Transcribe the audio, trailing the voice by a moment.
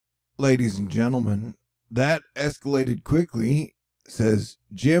ladies and gentlemen, that escalated quickly, says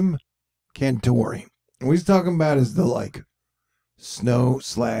Jim Cantori. And what he's talking about is the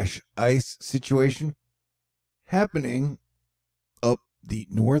snow/ice situation happening up the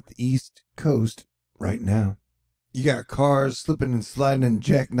northeast coast right now. You got cars slipping and sliding and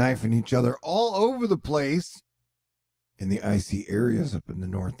jackknifing each other all over the place in the icy areas up in the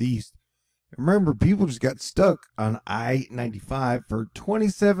northeast. Remember, people just got stuck on I-95 for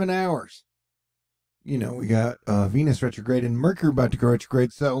 27 hours. You know, we got Venus retrograde and Mercury about to go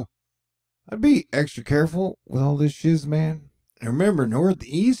retrograde, so I'd be extra careful with all this shiz, man. And remember,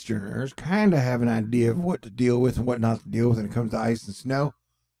 Northeasterners kind of have an idea of what to deal with and what not to deal with when it comes to ice and snow.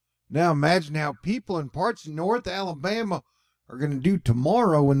 Now imagine how people in parts of North Alabama are going to do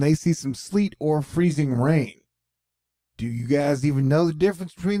tomorrow when they see some sleet or freezing rain. Do you guys even know the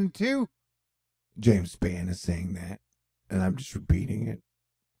difference between the two? James Spann is saying that, and I'm just repeating it.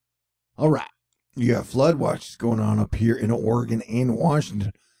 All right, you got flood watches going on up here in Oregon and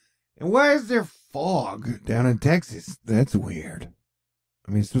Washington. And why is there fog down in Texas? That's weird.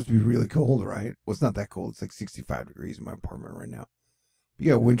 I mean, it's supposed to be really cold, right? Well, it's not that cold. It's like 65 degrees in my apartment right now.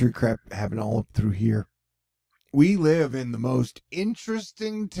 You got wintry crap happening all up through here. We live in the most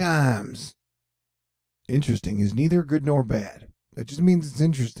interesting times. Interesting is neither good nor bad. That just means it's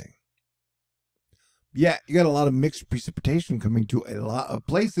interesting. Yeah, you got a lot of mixed precipitation coming to a lot of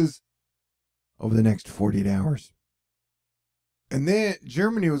places over the next 48 hours. And then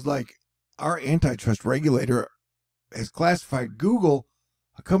Germany was like, our antitrust regulator has classified Google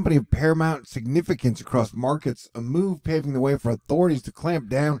a company of paramount significance across markets, a move paving the way for authorities to clamp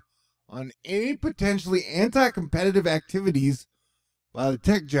down on any potentially anti-competitive activities by the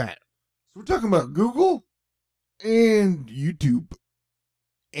tech giant. So we're talking about Google and YouTube.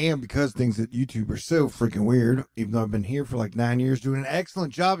 And because things at YouTube are so freaking weird, even though I've been here for like 9 years doing an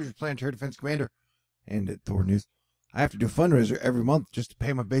excellent job as your planetary defense commander and at THORnews, I have to do a fundraiser every month just to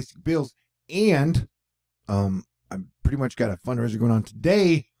pay my basic bills. And I pretty much got a fundraiser going on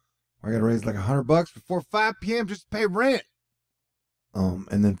today where I got to raise like $100 before 5 p.m. just to pay rent.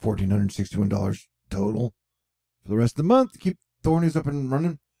 And then $1,461 total for the rest of the month to keep THORnews up and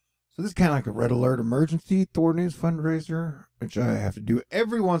running. So this is kind of like a red alert emergency THORnews fundraiser, which I have to do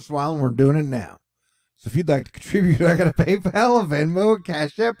every once in a while, and we're doing it now. So if you'd like to contribute, I got a PayPal, a Venmo, a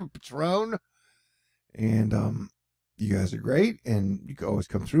CashApp, a Patron. And you guys are great, and you can always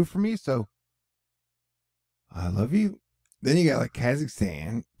come through for me, so I love you. Then you got like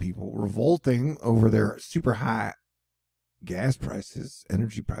Kazakhstan people revolting over their super high gas prices,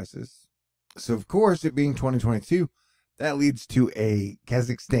 energy prices. So of course, it being 2022, that leads to a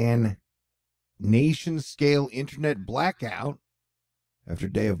Kazakhstan nation-scale internet blackout after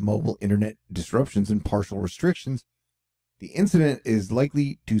a day of mobile internet disruptions and partial restrictions. The incident is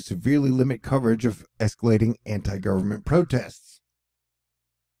likely to severely limit coverage of escalating anti-government protests.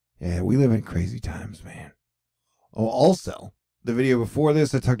 Yeah, we live in crazy times, man. Oh, also, the video before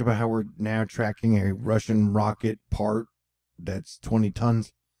this, I talked about how we're now tracking a Russian rocket part that's 20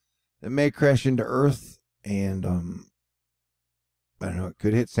 tons that may crash into Earth, and I don't know, it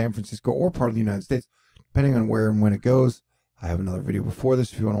could hit San Francisco or part of the United States, depending on where and when it goes. I have another video before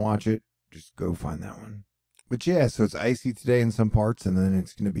this if you want to watch it. Just go find that one. But yeah, so it's icy today in some parts, and then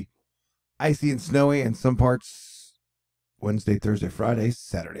it's going to be icy and snowy in some parts Wednesday, Thursday, Friday,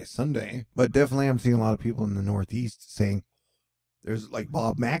 Saturday, Sunday. But definitely I'm seeing a lot of people in the Northeast saying, there's like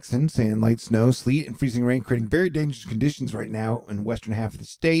Bob Maxon saying light snow, sleet, and freezing rain creating very dangerous conditions right now in the western half of the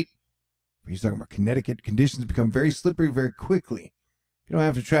state. He's talking about Connecticut. Conditions become very slippery very quickly. If you don't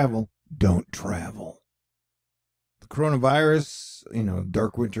have to travel, don't travel. The coronavirus,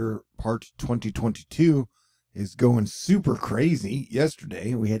 dark winter part 2022 is going super crazy.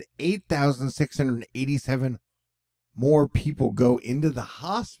 Yesterday, we had 8,687 more people go into the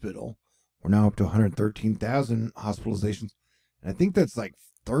hospital. We're now up to 113,000 hospitalizations. And I think that's like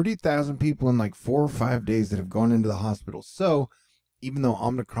 30,000 people in like 4 or 5 days that have gone into the hospital. So even though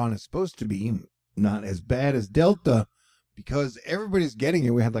Omicron is supposed to be not as bad as Delta, because everybody's getting it,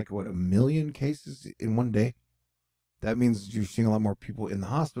 we had like, 1 million cases in one day. That means you're seeing a lot more people in the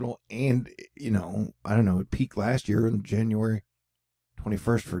hospital. And, I don't know, it peaked last year in January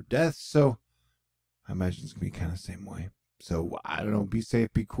 21st for deaths. So I imagine it's going to be kind of the same way. So I don't know, be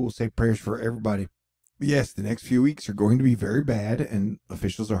safe, be cool, say prayers for everybody. But yes, the next few weeks are going to be very bad, and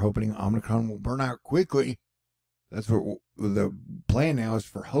officials are hoping Omicron will burn out quickly. That's what the plan now is,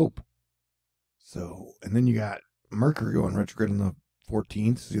 for hope. So, and then you got Mercury going retrograde on the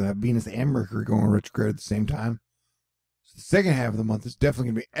 14th. So you'll have Venus and Mercury going retrograde at the same time. So the second half of the month is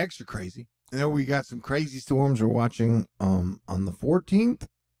definitely going to be extra crazy. And then we got some crazy storms we're watching on the 14th.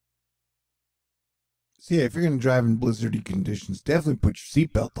 So yeah, if you're going to drive in blizzardy conditions, definitely put your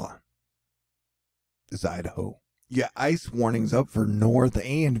seatbelt on. This is Idaho. You got ice warnings up for North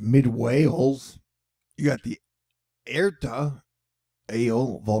and Mid Wales. You got the Erta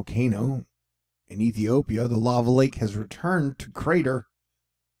Ale volcano in Ethiopia. The lava lake has returned to crater.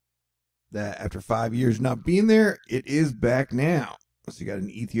 That after 5 years not being there, it is back now. So you got an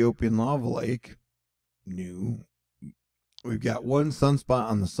Ethiopian lava lake. New. We've got one sunspot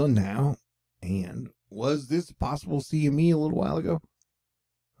on the sun now. And was this a possible CME a little while ago?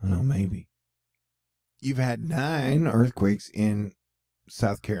 I don't know, maybe. You've had 9 earthquakes in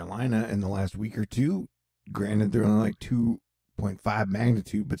South Carolina in the last week or two. Granted, they're only like 2.5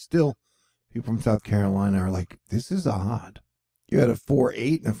 magnitude, but still, people from South Carolina are like, this is odd. You had a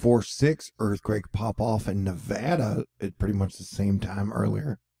 4.8 and a 4.6 earthquake pop off in Nevada at pretty much the same time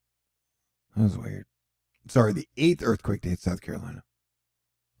earlier. That was weird. Sorry, the 8th earthquake hit South Carolina.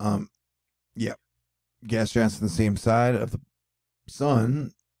 Yep. Gas giants on the same side of the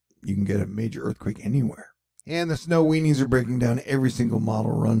sun. You can get a major earthquake anywhere. And the snow weenies are breaking down every single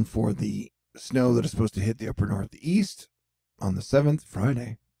model run for the snow that is supposed to hit the upper northeast on the 7th,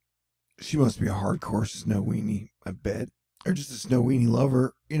 Friday. She must be a hardcore snow weenie, I bet. Or just a snow weenie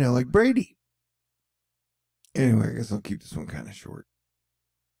lover, you know, like Brady. Anyway, I guess I'll keep this one kind of short.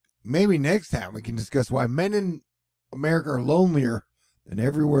 Maybe next time we can discuss why men in America are lonelier than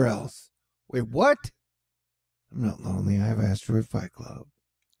everywhere else. Wait, what? I'm not lonely. I have Asteroid Fight Club.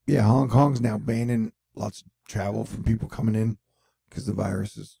 Yeah, Hong Kong's now banning lots of travel from people coming in because the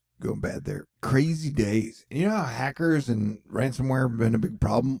virus is going bad there. Crazy days. And you know how hackers and ransomware have been a big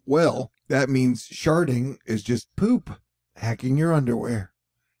problem? Well, that means sharding is just poop. Hacking your underwear.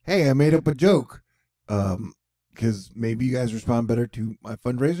 Hey, I made up a joke. Because maybe you guys respond better to my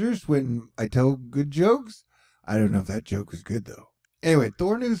fundraisers when I tell good jokes. I don't know if that joke was good, though. Anyway,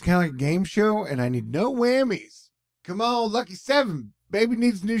 THORnews is kind of like a game show, and I need no whammies. Come on, Lucky 7. Baby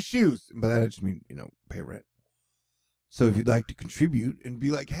needs new shoes. By that, I just mean, you know, pay rent. So if you'd like to contribute and be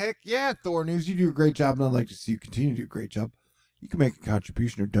like, heck yeah, THORnews, you do a great job, and I'd like to see you continue to do a great job, you can make a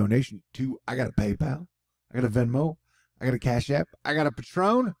contribution or donation to, I got a PayPal, I got a Venmo, I got a Cash App, I got a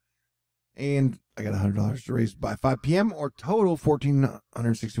Patron, and I got $100 to raise by 5 p.m. or total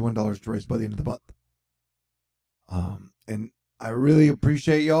 $1,461 to raise by the end of the month. And I really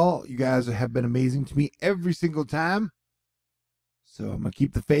appreciate y'all. You guys have been amazing to me every single time. So I'm going to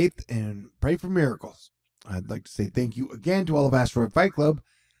keep the faith and pray for miracles. I'd like to say thank you again to all of Asteroid Fight Club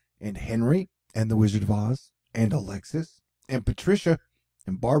and Henry and the Wizard of Oz and Alexis and Patricia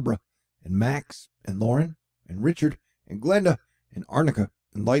and Barbara and Max and Lauren and Richard and Glenda and Arnica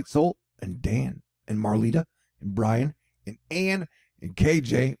and Light Soul and Dan and Marlita and Brian and Ann and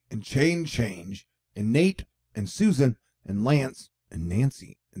KJ and Change and Nate and Susan and Lance and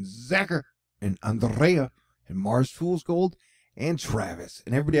Nancy and Zachar and Andrea and Mars Fool's Gold and Travis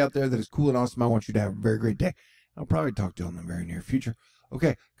and everybody out there that is cool and awesome. I want you to have a very great day. I'll probably talk to you in the very near future.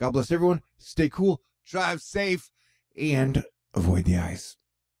 Okay, God bless everyone. Stay cool, drive safe, and avoid the ice.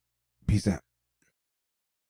 Peace out.